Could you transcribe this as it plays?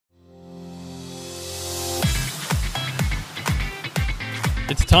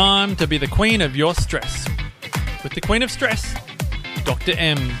It's time to be the queen of your stress. With the Queen of Stress, Dr.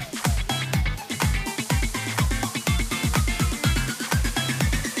 M.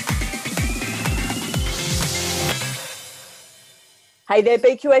 Hey there,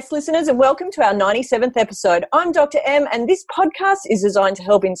 BQS listeners, and welcome to our 97th episode. I'm Dr. M, and this podcast is designed to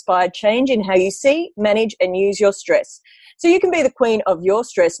help inspire change in how you see, manage, and use your stress. So you can be the queen of your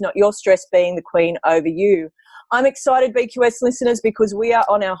stress, not your stress being the queen over you. I'm excited, BQS listeners, because we are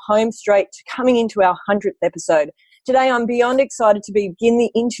on our home straight to coming into our 100th episode. Today, I'm beyond excited to begin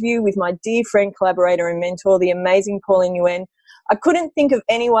the interview with my dear friend, collaborator, and mentor, the amazing Pauline Nguyen. I couldn't think of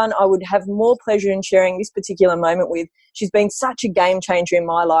anyone I would have more pleasure in sharing this particular moment with. She's been such a game changer in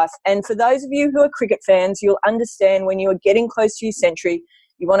my life. And for those of you who are cricket fans, you'll understand when you are getting close to your century,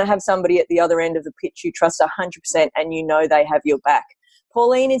 you want to have somebody at the other end of the pitch you trust 100% and you know they have your back.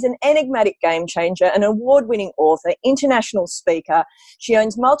 Pauline is an enigmatic game changer, an award-winning author, international speaker. She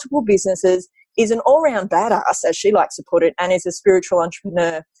owns multiple businesses, is an all-round badass, as she likes to put it, and is a spiritual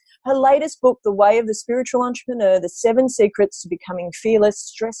entrepreneur. Her latest book, The Way of the Spiritual Entrepreneur, The 7 Secrets to Becoming Fearless,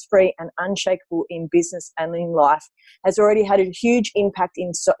 Stress-Free and Unshakable in Business and in Life, has already had a huge impact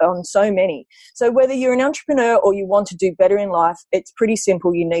on so many. So whether you're an entrepreneur or you want to do better in life, it's pretty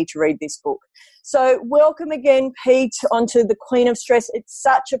simple. You need to read this book. So welcome again, Pete, onto the Queen of Stress. It's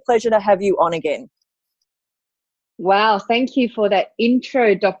such a pleasure to have you on again. Wow, thank you for that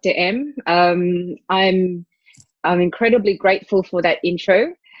intro, Dr. M. I'm incredibly grateful for that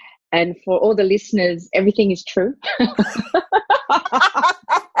intro. And for all the listeners, everything is true. I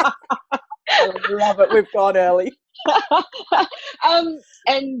love it. We've gone early.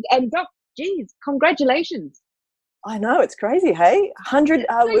 And Doc, geez, congratulations. I know, it's crazy, hey? 100,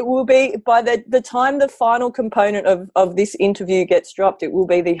 it will be, by the time the final component of this interview gets dropped, it will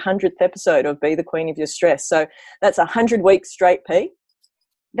be the 100th episode of Be the Queen of Your Stress. So that's 100 weeks straight, Pete.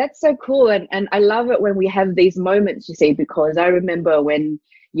 That's so cool. And I love it when we have these moments, you see, because I remember when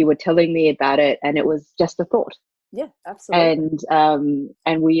you were telling me about it and it was just a thought. Yeah, absolutely.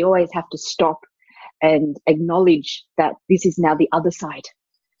 And we always have to stop and acknowledge that this is now the other side.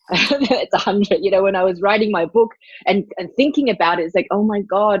 It's 100. You know, when I was writing my book and thinking about it, it's like, oh my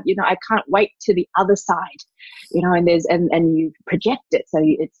God, you know, I can't wait to the other side, you know, and you project it. So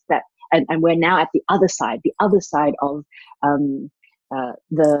it's that, and we're now at the other side of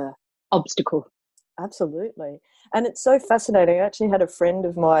the obstacle. Absolutely. And it's so fascinating. I actually had a friend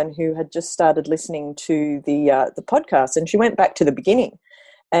of mine who had just started listening to the podcast, and she went back to the beginning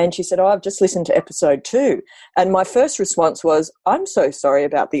and she said, oh, I've just listened to episode 2. And my first response was, I'm so sorry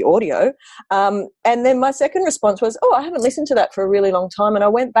about the audio. And then my second response was, oh, I haven't listened to that for a really long time. And I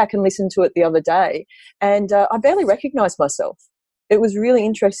went back and listened to it the other day and I barely recognized myself. It was really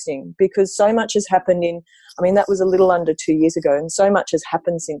interesting because so much has happened that was a little under 2 years ago, and so much has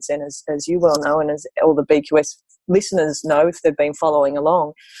happened since then, as you well know, and as all the BQS listeners know if they've been following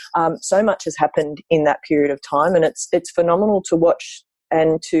along. So much has happened in that period of time, and it's phenomenal to watch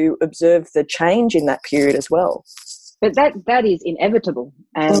and to observe the change in that period as well. But that is inevitable,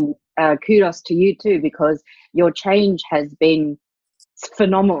 and kudos to you too, because your change has been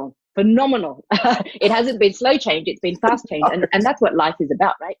phenomenal. It hasn't been slow change, it's been fast change, and that's what life is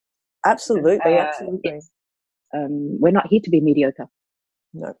about, right? Absolutely. We're not here to be mediocre.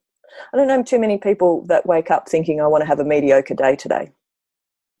 No. I don't know too many people that wake up thinking I want to have a mediocre day today.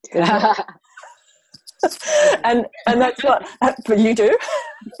 and that's what, but you do.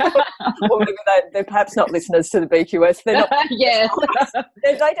 Or maybe they're perhaps not listeners to the BQS. They're not. Yes.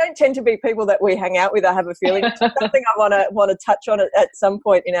 They don't tend to be people that we hang out with, I have a feeling. It's something I want to touch on at some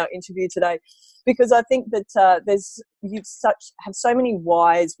point in our interview today, because I think that you have so many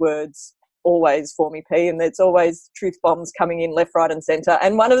wise words always for me, P, and there's always truth bombs coming in left, right and centre.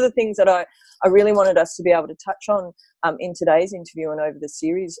 And one of the things that I really wanted us to be able to touch on in today's interview and over the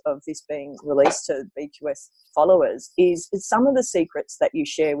series of this being released to BQS followers is some of the secrets that you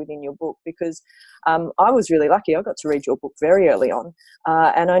share within your book, because I was really lucky. I got to read your book very early on,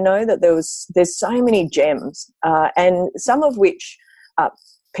 and I know that there's so many gems, and some of which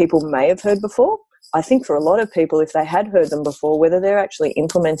people may have heard before. I think for a lot of people, if they had heard them before, whether they're actually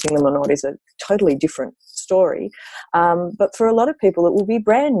implementing them or not is a totally different story. But for a lot of people, it will be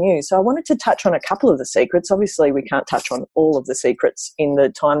brand new. So I wanted to touch on a couple of the secrets. Obviously, we can't touch on all of the secrets in the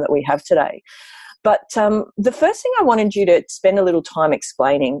time that we have today. But the first thing I wanted you to spend a little time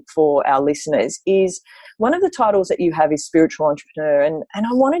explaining for our listeners is one of the titles that you have is Spiritual Entrepreneur. And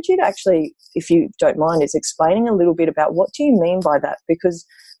I wanted you to actually, if you don't mind, is explaining a little bit about what do you mean by that? Because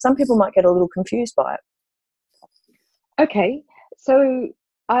some people might get a little confused by it. Okay. So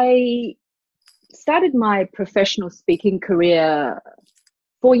I started my professional speaking career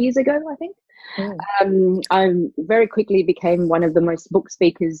 4 years ago, I think. I very quickly became one of the most book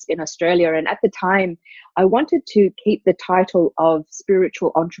speakers in Australia. And at the time, I wanted to keep the title of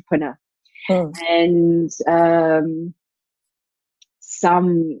spiritual entrepreneur. And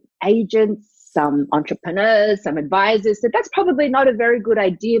some agents, some entrepreneurs, some advisors said that's probably not a very good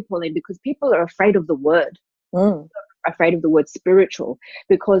idea, Pauline, because people are afraid of the word. Afraid of the word spiritual,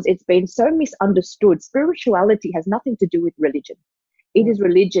 because it's been so misunderstood. Spirituality has nothing to do with religion. It is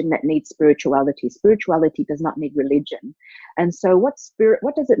religion that needs spirituality. Spirituality does not need religion. And so what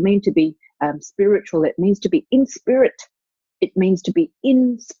does it mean to be spiritual? It means to be in spirit. It means to be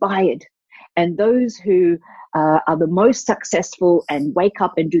inspired. And those who are the most successful and wake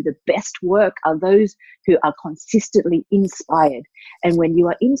up and do the best work are those who are consistently inspired. And when you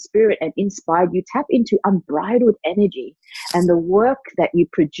are in spirit and inspired, you tap into unbridled energy, and the work that you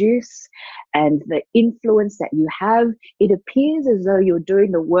produce and the influence that you have, it appears as though you're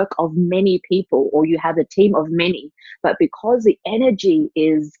doing the work of many people, or you have a team of many. But because the energy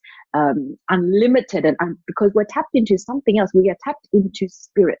is unlimited, and because we're tapped into something else, we are tapped into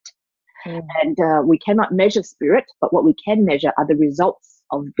spirit. And we cannot measure spirit, but what we can measure are the results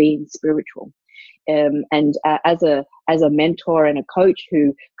of being spiritual. And as a mentor and a coach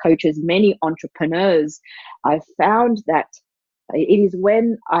who coaches many entrepreneurs, I found that it is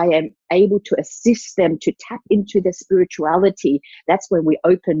when I am able to assist them to tap into their spirituality, that's when we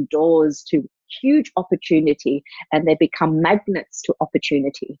open doors to huge opportunity, and they become magnets to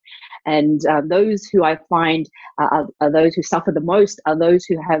opportunity. And those who I find are those who suffer the most are those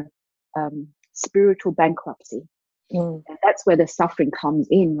who have spiritual bankruptcy. And that's where the suffering comes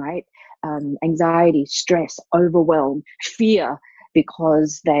in, right? Anxiety, stress, overwhelm, fear,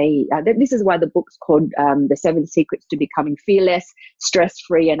 because this is why the book's called The 7 Secrets to Becoming Fearless,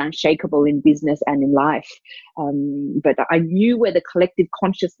 Stress-Free and Unshakable in Business and in Life. But I knew where the collective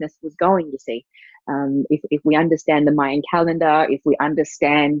consciousness was going, you see. If we understand the Mayan calendar, if we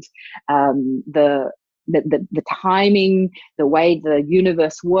understand the timing, the way the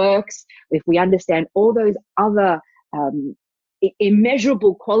universe works, if we understand all those other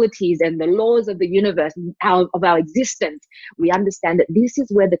immeasurable qualities and the laws of the universe, of our existence, we understand that this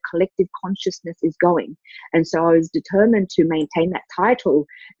is where the collective consciousness is going. And so I was determined to maintain that title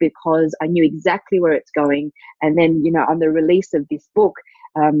because I knew exactly where it's going. And then, on the release of this book,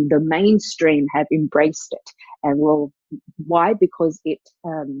 the mainstream have embraced it. And why? Because it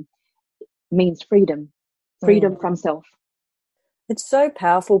means freedom from self. It's so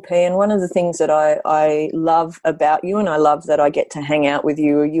powerful, P. And one of the things that I love about you, and I love that I get to hang out with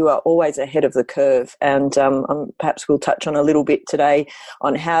you, you are always ahead of the curve. And perhaps we'll touch on a little bit today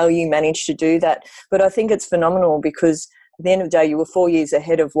on how you managed to do that. But I think it's phenomenal because at the end of the day, you were 4 years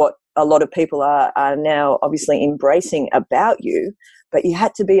ahead of what a lot of people are now obviously embracing about you. But you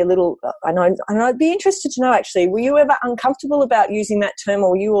had to be a little, and I'd be interested to know actually, were you ever uncomfortable about using that term,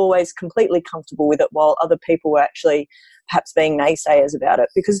 or were you always completely comfortable with it while other people were actually perhaps being naysayers about it?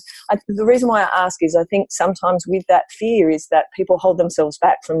 Because the reason why I ask is I think sometimes with that fear is that people hold themselves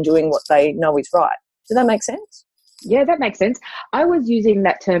back from doing what they know is right. Does that make sense? Yeah, that makes sense. I was using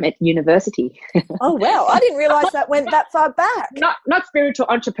that term at university. Oh, wow. I didn't realize that went that far back. Not spiritual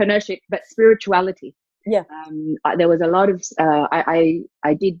entrepreneurship, but spirituality. Yeah. There was a lot of, I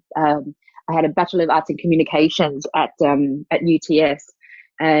had a Bachelor of Arts in Communications at UTS,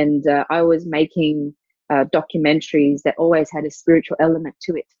 and I was making documentaries that always had a spiritual element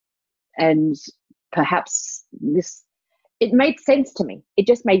to it. And perhaps it made sense to me. It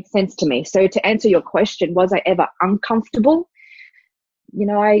just made sense to me. So to answer your question, was I ever uncomfortable?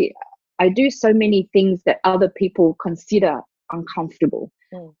 I do so many things that other people consider uncomfortable.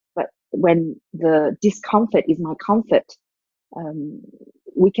 But when the discomfort is my comfort,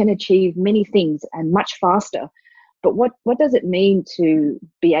 we can achieve many things and much faster. But what does it mean to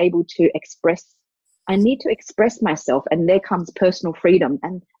be able to express? I need to express myself, and there comes personal freedom.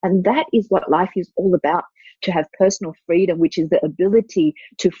 And that is what life is all about, to have personal freedom, which is the ability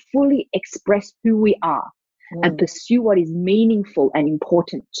to fully express who we are and pursue what is meaningful and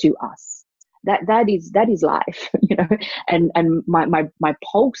important to us. That is life, and my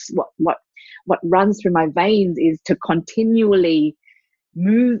pulse, what runs through my veins is to continually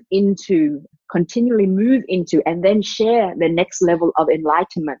move into and then share the next level of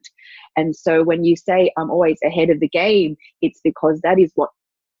enlightenment. And so when you say I'm always ahead of the game, it's because that is what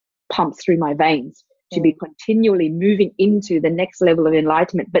pumps through my veins, to be continually moving into the next level of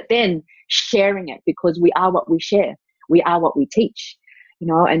enlightenment, but then sharing it, because we are what we share. We are what we teach.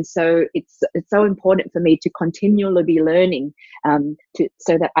 And so it's so important for me to continually be learning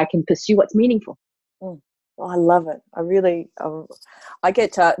so that I can pursue what's meaningful. Oh, I love it. I really, I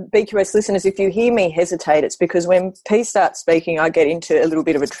get BQS listeners, if you hear me hesitate, it's because when P starts speaking, I get into a little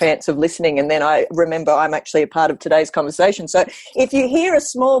bit of a trance of listening, and then I remember I'm actually a part of today's conversation. So if you hear a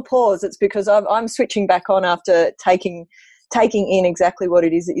small pause, it's because I'm switching back on after taking in exactly what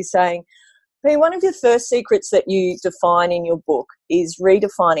it is that you're saying. P, one of your first secrets that you define in your book is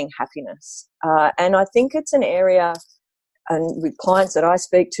redefining happiness. And I think it's an area, and with clients that I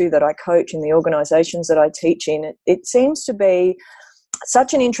speak to, that I coach, in the organisations that I teach in, it seems to be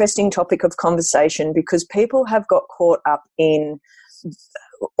such an interesting topic of conversation because people have got caught up in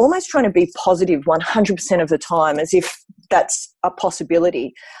almost trying to be positive 100% of the time, as if that's a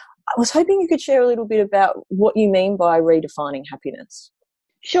possibility. I was hoping you could share a little bit about what you mean by redefining happiness.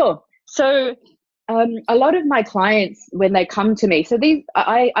 Sure. So a lot of my clients, when they come to me, so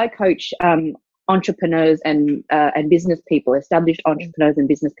I coach entrepreneurs and business people, established entrepreneurs and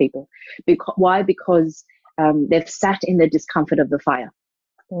business people. Why? Because they've sat in the discomfort of the fire.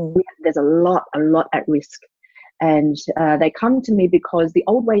 There's a lot at risk, and they come to me because the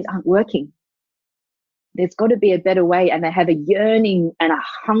old ways aren't working. There's got to be a better way, and they have a yearning and a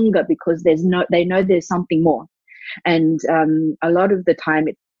hunger because they know there's something more. And a lot of the time,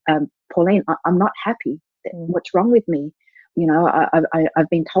 Pauline, I'm not happy. What's wrong with me? You know, I've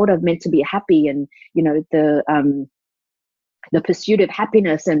been told I'm meant to be happy, and you know the pursuit of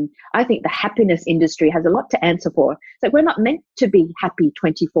happiness. And I think the happiness industry has a lot to answer for. So we're not meant to be happy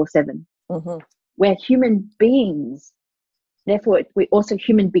 24/7. Mm-hmm. We're human beings. Therefore, we're also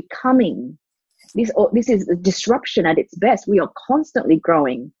human becoming. This is a disruption at its best. We are constantly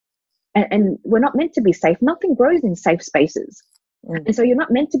growing, and we're not meant to be safe. Nothing grows in safe spaces. And so you're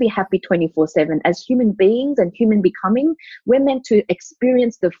not meant to be happy 24/7. As human beings and human becoming, we're meant to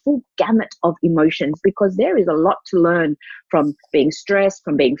experience the full gamut of emotions, because there is a lot to learn from being stressed,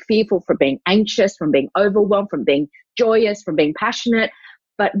 from being fearful, from being anxious, from being overwhelmed, from being joyous, from being passionate.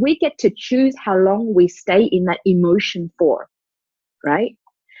 But we get to choose how long we stay in that emotion for, right?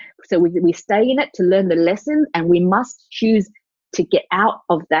 So we stay in it to learn the lessons, and we must choose to get out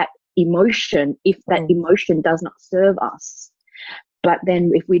of that emotion if that emotion does not serve us. But then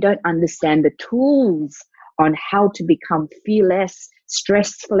if we don't understand the tools on how to become fearless,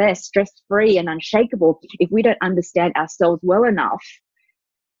 stress-less, stress-free, and unshakable, if we don't understand ourselves well enough,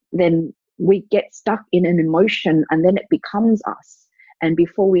 then we get stuck in an emotion, and then it becomes us. And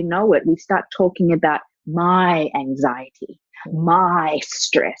before we know it, we start talking about my anxiety, my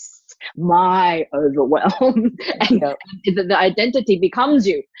stress, my overwhelm, and the identity becomes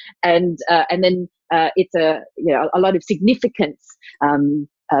you. And then it's a lot of significance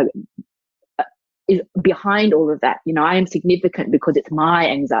is behind all of that. You know, I am significant because it's my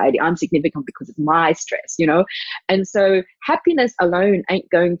anxiety. I'm significant because it's my stress, you know. And so happiness alone ain't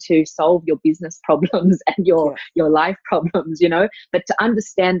going to solve your business problems and your life problems, you know. But to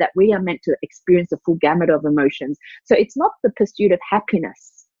understand that we are meant to experience the full gamut of emotions. So it's not the pursuit of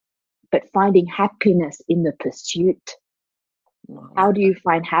happiness, but finding happiness in the pursuit. How do you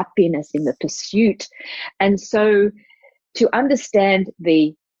find happiness in the pursuit? And so to understand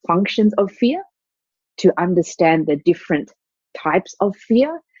the functions of fear, to understand the different types of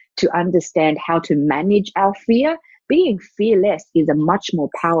fear, to understand how to manage our fear, being fearless is a much more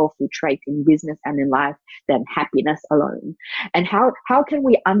powerful trait in business and in life than happiness alone. And how can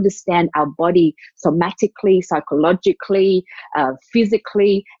we understand our body somatically, psychologically,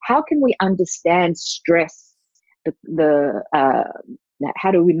 physically? How can we understand stress?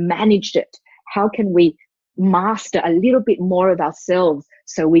 How do we manage it? How can we master a little bit more of ourselves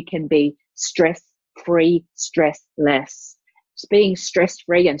so we can be stress-free, stressless? Being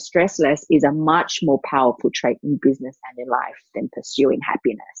stress-free and stressless is a much more powerful trait in business and in life than pursuing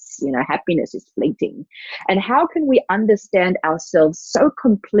happiness. You know, happiness is fleeting. And how can we understand ourselves so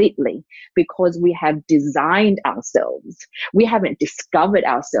completely? Because we have designed ourselves. We haven't discovered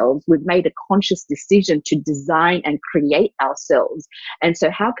ourselves. We've made a conscious decision to design and create ourselves. And so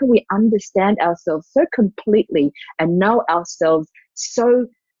how can we understand ourselves so completely and know ourselves so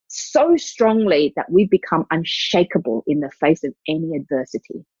strongly that we become unshakable in the face of any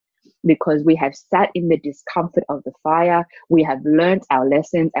adversity? Because we have sat in the discomfort of the fire, we have learnt our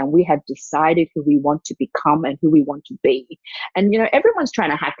lessons, and we have decided who we want to become and who we want to be. And, you know, everyone's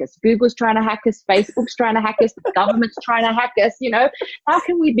trying to hack us. Google's trying to hack us. Facebook's trying to hack us. The government's trying to hack us. You know, how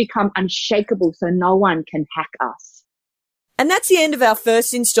can we become unshakable so no one can hack us? And that's the end of our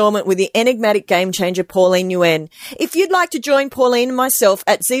first installment with the enigmatic game changer, Pauline Nguyen. If you'd like to join Pauline and myself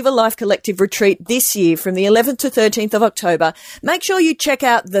at Ziva Life Collective Retreat this year from the 11th to 13th of October, make sure you check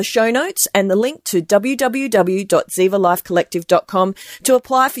out the show notes and the link to www.zivalifecollective.com to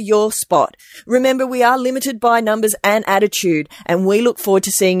apply for your spot. Remember, we are limited by numbers and attitude, and we look forward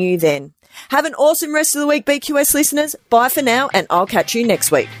to seeing you then. Have an awesome rest of the week, BQS listeners. Bye for now, and I'll catch you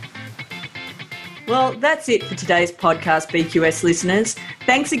next week. Well, that's it for today's podcast, BQS listeners.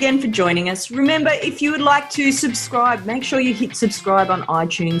 Thanks again for joining us. Remember, if you would like to subscribe, make sure you hit subscribe on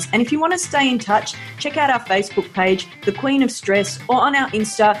iTunes. And if you want to stay in touch, check out our Facebook page, The Queen of Stress, or on our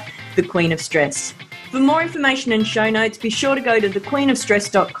Insta, The Queen of Stress. For more information and show notes, be sure to go to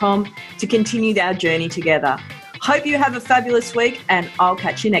thequeenofstress.com to continue our journey together. Hope you have a fabulous week, and I'll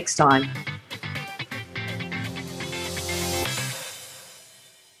catch you next time.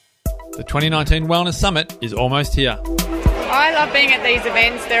 The 2019 Wellness Summit is almost here. I love being at these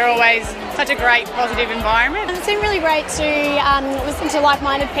events. They're always such a great, positive environment. It's been really great to listen to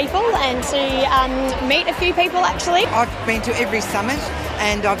like-minded people and to meet a few people, actually. I've been to every summit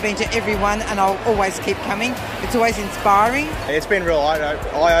and I've been to every one, and I'll always keep coming. It's always inspiring. It's been a real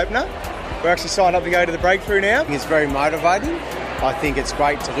eye-opener. We're actually signed up to go to the breakthrough now. It's very motivating. I think it's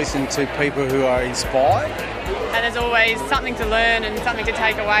great to listen to people who are inspired. And there's always something to learn and something to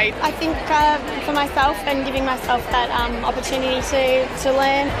take away. I think for myself and giving myself that opportunity to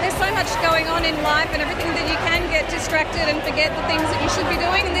learn. There's so much going on in life and everything that you can get distracted and forget the things that you should be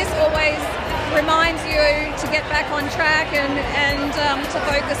doing, and this always reminds you to get back on track and to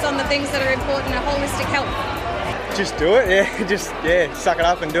focus on the things that are important in holistic health. Just do it, suck it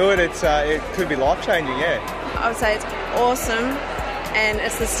up and do it. It could be life-changing, I would say it's awesome, and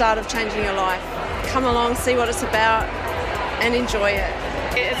it's the start of changing your life. Come along, see what it's about, and enjoy it.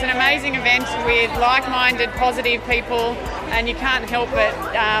 It's an amazing event with like-minded, positive people, and you can't help but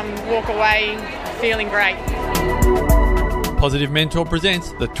walk away feeling great. Positive Mentor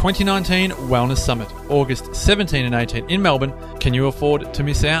presents the 2019 Wellness Summit, August 17 and 18 in Melbourne. Can you afford to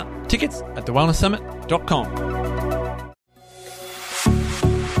miss out? Tickets at thewellnesssummit.com.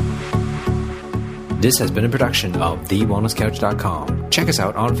 This has been a production of TheWellnessCouch.com. Check us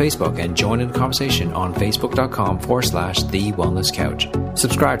out on Facebook and join in the conversation on Facebook.com/The Wellness Couch.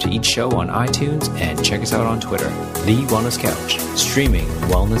 Subscribe to each show on iTunes and check us out on Twitter. The Wellness Couch, streaming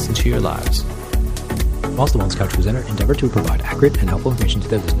wellness into your lives. Whilst the Wellness Couch presenter endeavor to provide accurate and helpful information to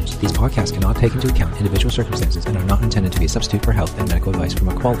their listeners, these podcasts cannot take into account individual circumstances and are not intended to be a substitute for health and medical advice from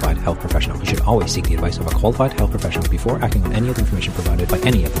a qualified health professional. You should always seek the advice of a qualified health professional before acting on any of the information provided by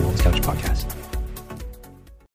any of the Wellness Couch podcasts.